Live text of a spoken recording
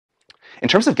In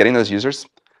terms of getting those users,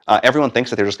 everyone thinks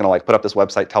that they're just going to like put up this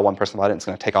website, tell one person about it, and it's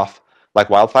going to take off like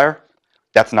wildfire.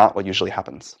 That's not what usually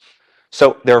happens.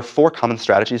 So there are 4 common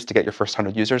strategies to get your first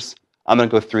 100 users. I'm going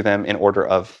to go through them in order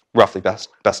of roughly best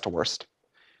to worst.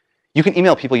 You can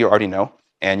email people you already know,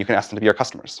 and you can ask them to be your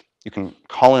customers. You can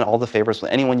call in all the favors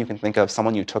with anyone you can think of,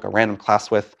 someone you took a random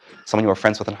class with, someone you were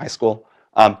friends with in high school.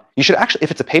 You should actually, if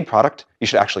it's a paid product, you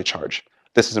should actually charge.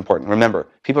 This is important. Remember,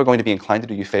 people are going to be inclined to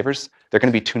do you favors. They're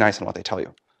going to be too nice in what they tell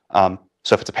you.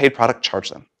 So if it's a paid product, charge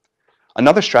them.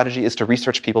 Another strategy is to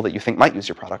research people that you think might use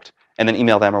your product, and then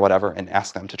email them or whatever and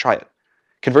ask them to try it.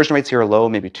 Conversion rates here are low,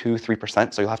 maybe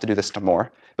 2–3%, so you'll have to do this to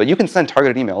more. But you can send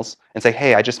targeted emails and say,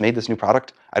 hey, I just made this new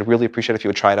product. I'd really appreciate it if you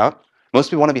would try it out. Most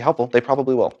people want to be helpful. They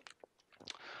probably will.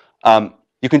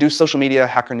 You can do social media,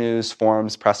 Hacker News,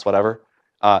 forums, press, whatever.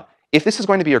 If this is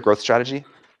going to be your growth strategy,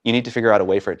 you need to figure out a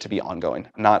way for it to be ongoing,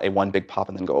 not a one big pop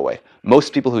and then go away.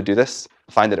 Most people who do this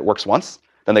find that it works once.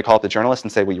 Then they call up the journalist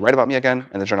and say, will you write about me again?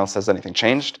 And the journalist says, anything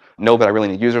changed? No, but I really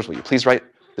need users. Will you please write?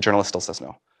 The journalist still says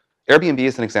no. Airbnb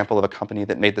is an example of a company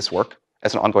that made this work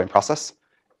as an ongoing process.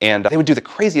 And they would do the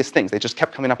craziest things. They just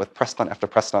kept coming up with press stunt after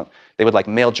press stunt. They would like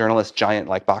mail journalists giant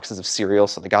like boxes of cereal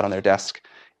so they got on their desk.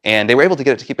 And they were able to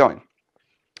get it to keep going.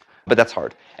 But that's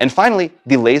hard. And finally,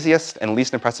 the laziest and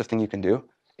least impressive thing you can do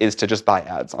is to just buy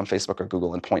ads on Facebook or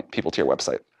Google and point people to your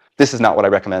website. This is not what I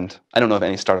recommend. I don't know of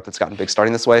any startup that's gotten big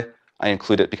starting this way. I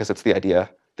include it because it's the idea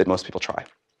that most people try.